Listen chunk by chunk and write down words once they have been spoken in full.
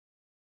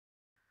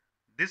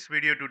This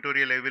video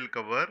tutorial I will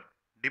cover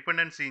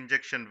dependency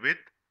injection with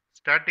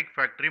static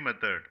factory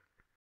method.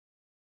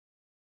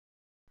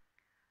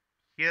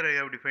 Here I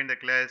have defined the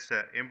class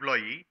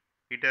employee.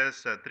 It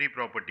has three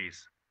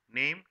properties: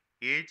 name,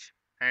 age,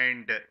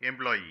 and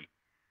employee.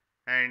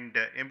 And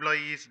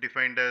employee is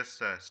defined as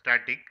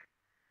static,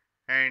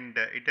 and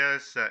it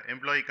has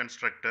employee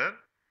constructor,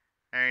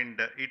 and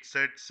it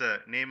sets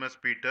name as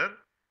Peter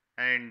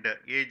and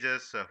age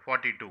as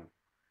 42,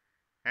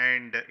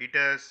 and it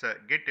has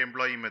get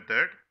employee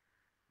method.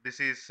 This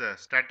is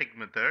static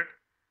method.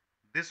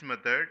 This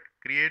method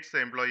creates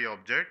the employee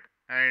object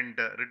and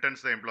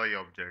returns the employee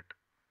object,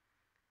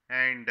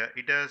 and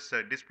it has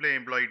display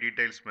employee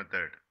details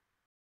method.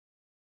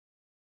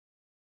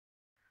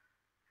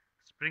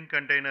 Spring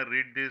container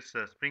read this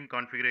Spring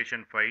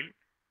configuration file,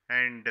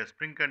 and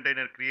Spring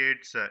container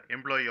creates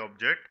employee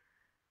object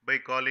by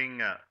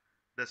calling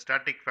the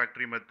static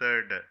factory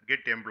method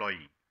get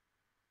employee.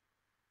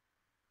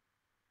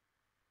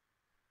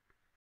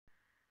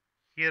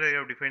 Here I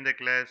have defined the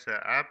class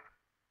app.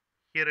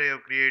 Here I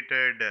have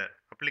created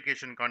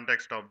application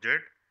context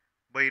object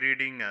by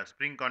reading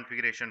Spring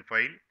configuration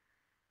file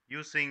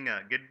using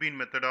getBean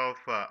method of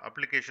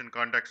application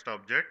context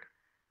object,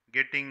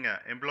 getting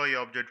employee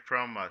object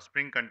from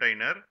Spring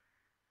container,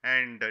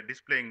 and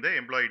displaying the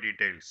employee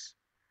details.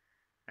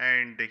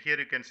 And here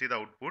you can see the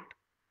output.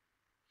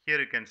 Here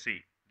you can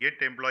see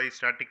get employee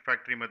static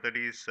factory method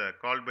is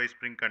called by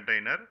Spring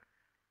container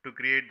to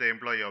create the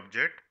employee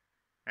object,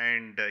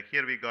 and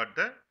here we got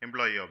the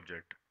employee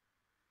object.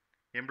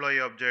 Employee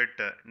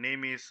object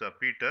name is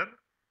Peter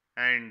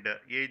and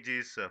age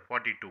is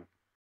 42.